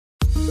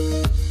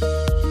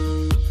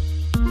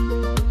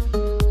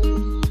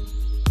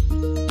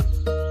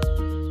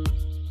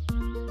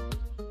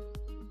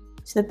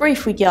So the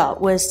brief we got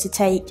was to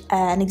take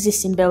an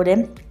existing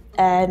building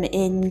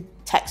in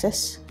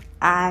Texas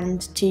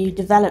and to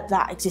develop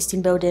that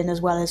existing building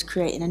as well as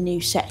creating a new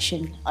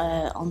section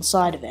on the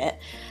side of it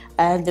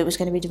that was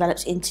going to be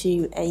developed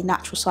into a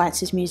natural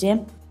sciences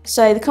museum.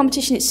 So the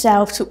competition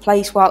itself took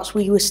place whilst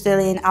we were still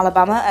in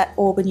Alabama at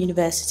Auburn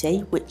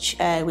University, which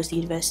was the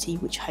university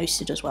which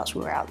hosted us whilst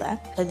we were out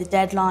there. So the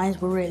deadlines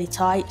were really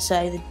tight,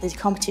 so the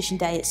competition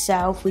day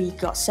itself, we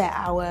got set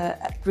our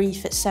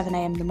brief at 7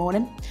 AM in the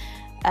morning,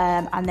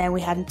 and then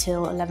we had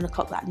until 11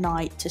 o'clock that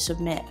night to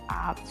submit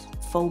our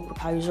full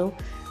proposal,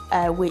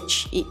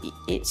 which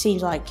it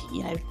seems like,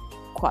 you know,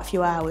 quite a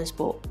few hours,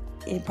 but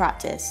in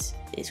practice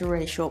it's a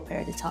really short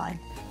period of time.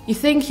 You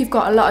think you've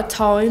got a lot of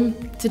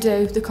time to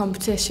do the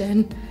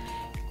competition.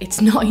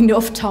 It's not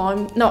enough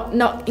time,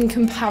 not in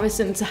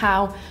comparison to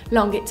how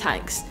long it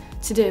takes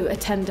to do a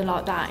tender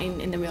like that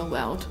in the real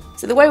world.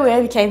 So the way we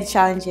overcame the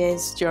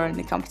challenges during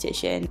the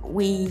competition,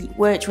 we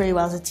worked really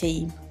well as a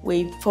team.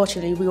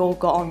 Fortunately, we all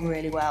got on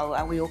really well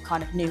and we all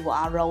kind of knew what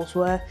our roles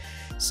were.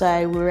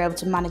 So we were able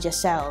to manage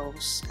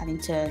ourselves, and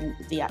in turn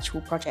the actual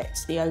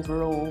project, the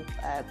overall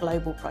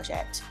global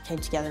project, came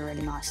together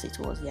really nicely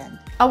towards the end.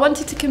 I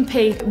wanted to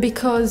compete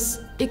because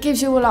it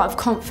gives you a lot of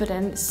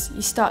confidence.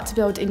 You start to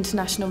build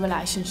international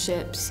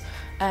relationships,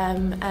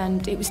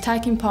 and it was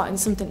taking part in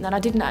something that I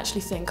didn't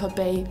actually think I'd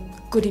be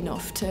good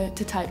enough to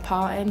take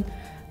part in.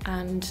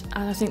 And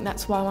I think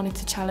that's why I wanted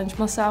to challenge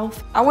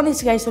myself. I wanted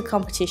to go to the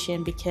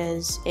competition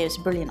because it was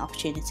a brilliant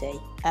opportunity.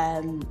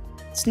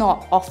 It's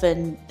not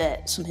often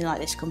that something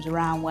like this comes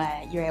around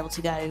where you're able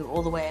to go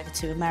all the way over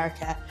to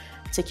America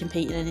to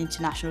compete in an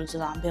international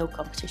design build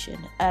competition.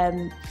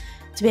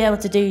 To be able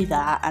to do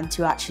that and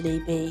to actually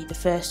be the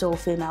first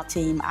all-female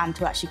team and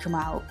to actually come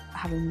out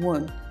having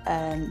won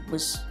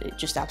was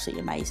just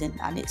absolutely amazing,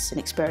 and it's an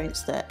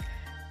experience that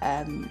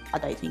I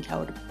don't think I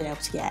would have been able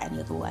to get any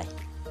other way.